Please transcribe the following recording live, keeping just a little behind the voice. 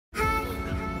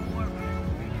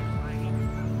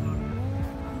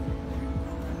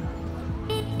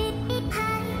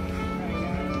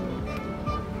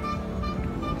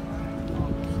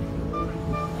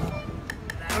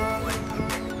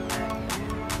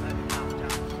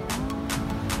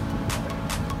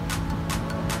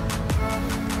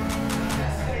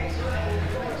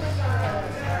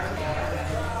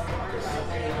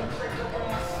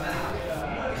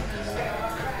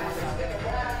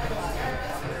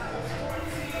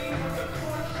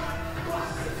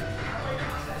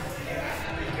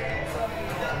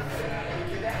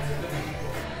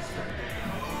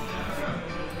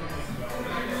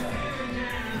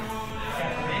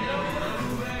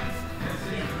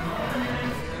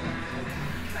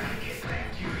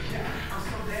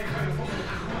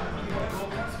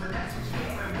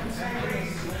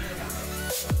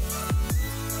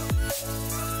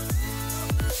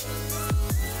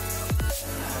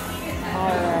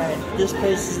this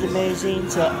place is amazing.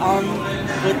 So on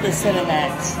with the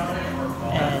cinemats.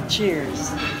 And cheers.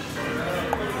 So it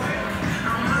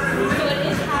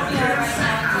is happy hour right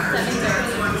now until 7:30.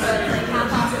 So it's like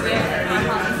half off the beer and half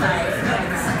off the sides.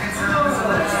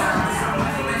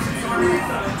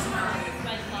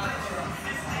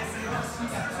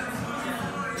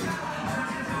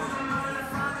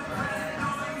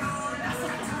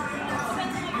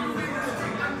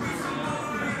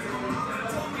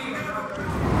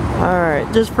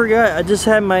 Alright, just forgot, I just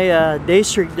had my day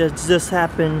streak that just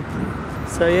happened.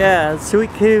 So yeah,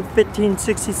 Suicune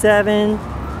 1567.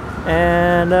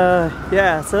 And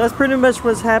yeah, so that's pretty much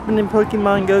what's happened in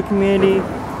Pokemon Go community.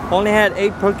 Only had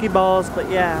 8 Pokeballs, but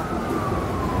yeah.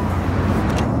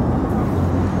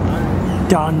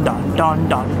 Dun dun dun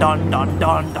dun dun dun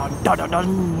dun dun dun dun dun.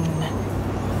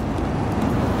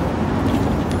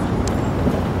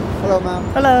 Hello, Mom.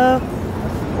 Hello.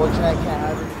 Fortunately, I can't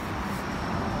have it.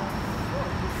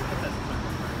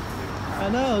 I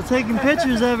know, taking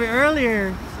pictures of it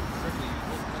earlier.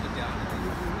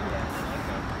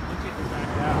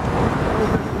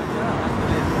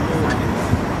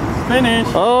 Finish.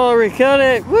 Oh, we killed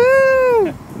it.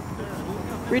 Woo!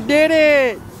 We did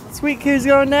it. Suicune's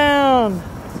going down.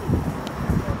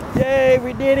 Yay,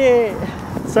 we did it.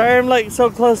 Sorry I'm like so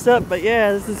close up, but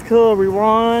yeah, this is cool. We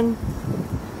won.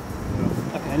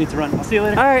 Okay, I need to run. I'll see you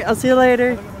later. Alright, I'll see you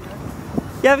later.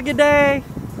 You have a good day.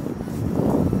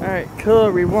 Alright,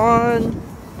 cool. We won.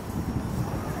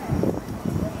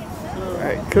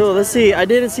 Alright, cool. Let's see. I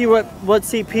didn't see what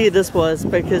CP this was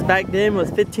because back then it was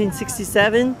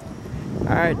 1567.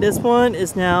 Alright, this one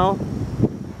is now...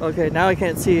 Okay, now I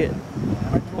can't see it.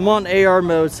 I'm on AR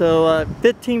mode, so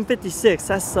 1556.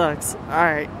 That sucks.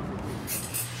 Alright.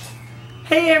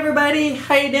 Hey everybody,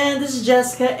 how you doing? This is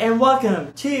Jessica and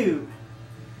welcome to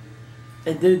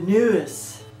the newest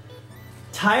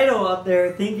title up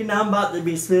there, thinking I'm about to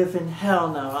be swiffing. Hell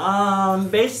no.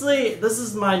 Basically, this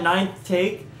is my 9th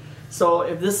take, so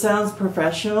if this sounds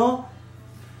professional,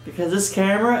 because this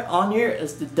camera on here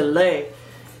is the delay.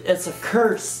 It's a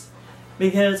curse.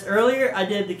 Because earlier I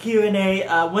did the Q&A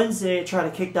Wednesday, try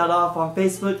to kick that off on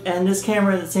Facebook, and this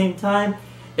camera at the same time,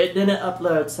 it didn't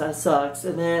upload, so that sucks.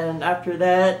 And then after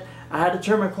that, I had to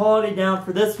turn my quality down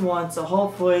for this one, so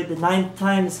hopefully the 9th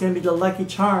time is going to be the lucky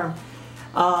charm.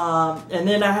 And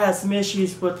then I had some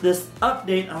issues with this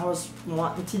update I was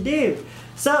wanting to do.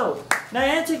 So,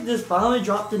 Niantic just finally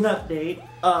dropped an update,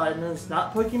 and it's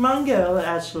not Pokemon Go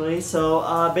actually.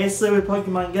 So basically with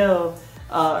Pokemon Go,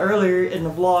 earlier in the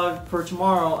vlog for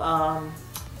tomorrow,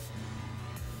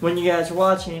 when you guys are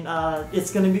watching,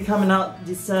 it's going to be coming out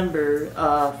December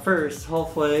 1st,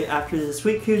 hopefully, after the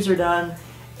Suicunes are done.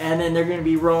 And then they're going to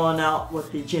be rolling out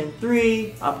with the Gen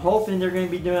 3. I'm hoping they're going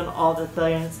to be doing all the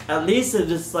things. At least it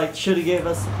just like should have gave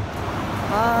us.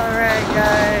 Alright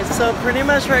guys, so pretty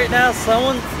much right now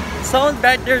someone's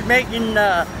back there making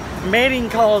mating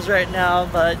calls right now.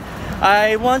 But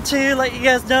I want to let you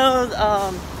guys know,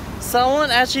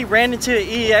 someone actually ran into an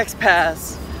EX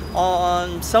pass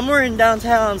on somewhere in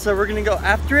downtown. So we're going to go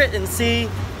after it and see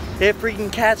if we can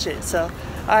catch it. So,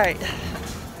 alright.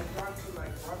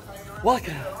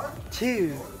 Welcome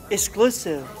to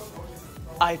exclusive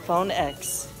iPhone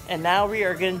X, and now we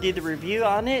are going to do the review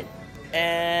on it,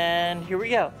 and here we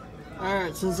go.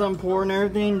 Alright, since I'm pouring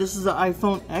everything, this is the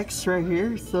iPhone X right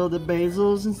here, so the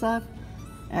bezels and stuff,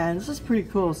 and this is pretty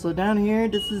cool. So down here,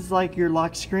 this is like your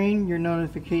lock screen, your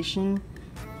notification,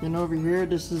 then over here,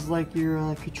 this is like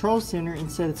your control center.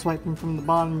 Instead of swiping from the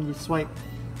bottom, you swipe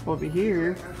over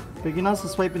here, but you can also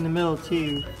swipe in the middle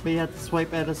too, but you have to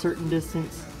swipe at a certain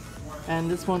distance.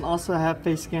 And this one also have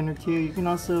face scanner too. You can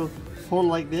also hold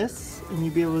like this and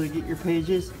you'll be able to get your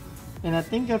pages. And I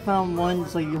think I found one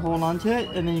so you hold on to it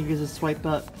and then you can just swipe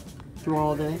up through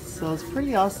all this. So it's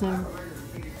pretty awesome,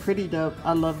 pretty dope.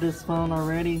 I love this phone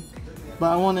already,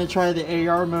 but I want to try the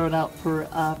AR mode out for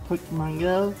Pokemon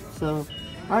Go. So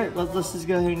alright, let's just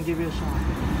go ahead and give it a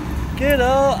shot. Good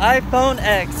old iPhone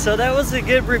X. So that was a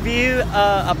good review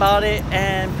about it,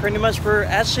 and pretty much we're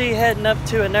actually heading up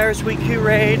to another Suicune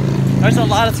raid. There's a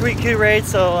lot of Suicune raids,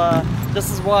 so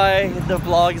this is why the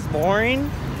vlog is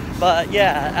boring. But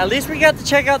yeah, at least we got to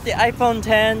check out the iPhone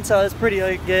 10, so it's pretty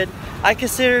good. I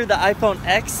consider the iPhone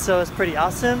X, so it's pretty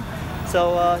awesome.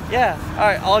 So yeah,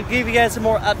 alright, I'll give you guys some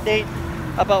more update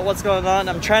about what's going on.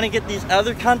 I'm trying to get these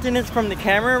other continents from the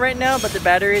camera right now, but the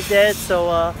battery is dead,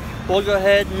 so we'll go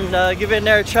ahead and give it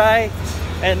another try.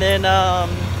 And then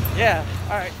yeah,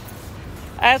 alright.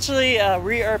 Actually,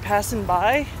 we are passing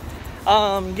by.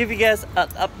 Give you guys an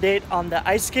update on the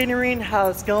ice skating arena, how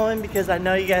it's going, because I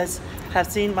know you guys have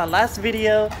seen my last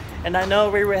video And I know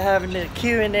we were having a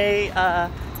Q&A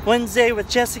Wednesday with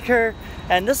Jessiker,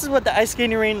 and this is what the ice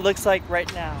skating rink looks like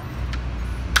right now.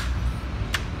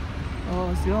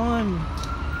 Oh,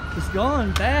 it's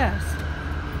going fast.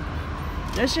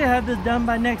 They should have this done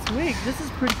by next week. This is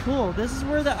pretty cool. This is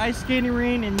where the ice skating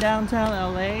rink in downtown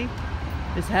LA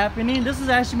is happening. This is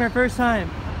actually my first time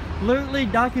literally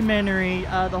documentary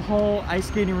the whole ice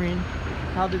skating rink,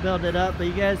 how to build it up, but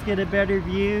you guys get a better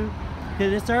view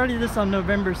because it started this on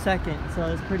November 2nd, so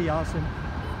it's pretty awesome.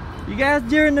 You guys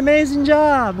did an amazing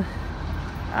job.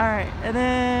 All right, and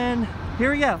then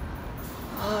here we go.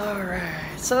 All right,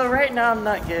 so right now I'm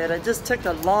not good. I just took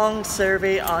a long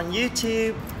survey on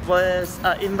YouTube, was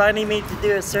inviting me to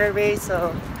do a survey,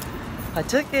 so I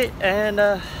took it,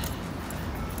 and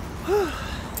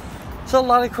so a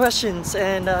lot of questions,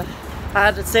 and I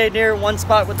had to stay near one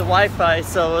spot with the Wi-Fi,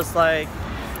 so it was like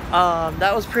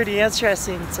that was pretty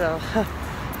interesting. So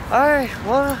all right,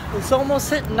 well, it's almost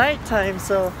hitting nighttime,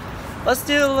 so let's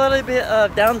do a little bit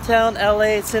of downtown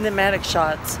LA cinematic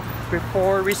shots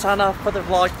before we sign off for the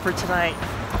vlog for tonight,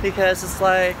 because it's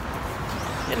like,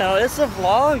 you know, it's a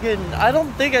vlog and I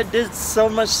don't think I did so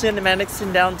much cinematics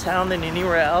in downtown than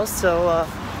anywhere else. So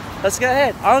let's go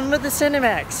ahead, on with the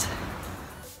cinematics.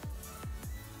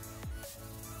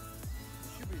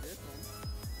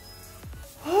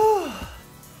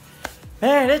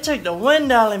 Man, it took the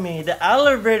wind out of me. The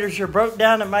elevators are broke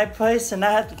down at my place and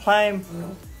I had to climb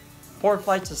 4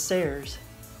 flights of stairs.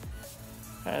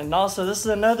 And also, this is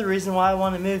another reason why I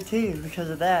want to move too,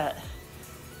 because of that.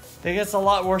 It gets a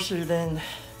lot worse than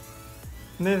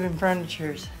moving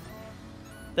furnitures.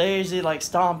 They usually like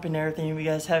stomp and everything if you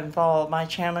guys haven't followed my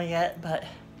channel yet, but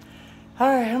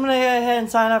alright, I'm gonna go ahead and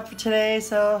sign up for today,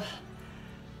 so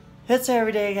it's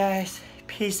every day, guys.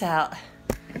 Peace out.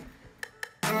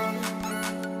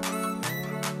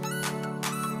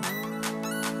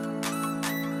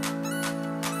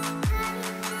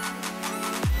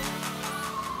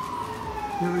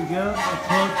 Here we go, it's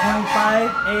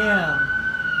 12:25 a.m.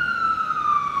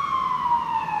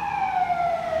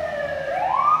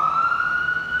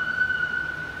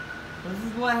 This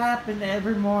is what happened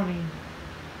every morning.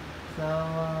 So,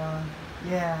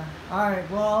 yeah. Alright,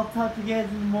 well, I'll talk to you guys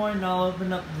in the morning. I'll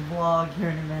open up the vlog here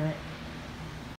in a minute.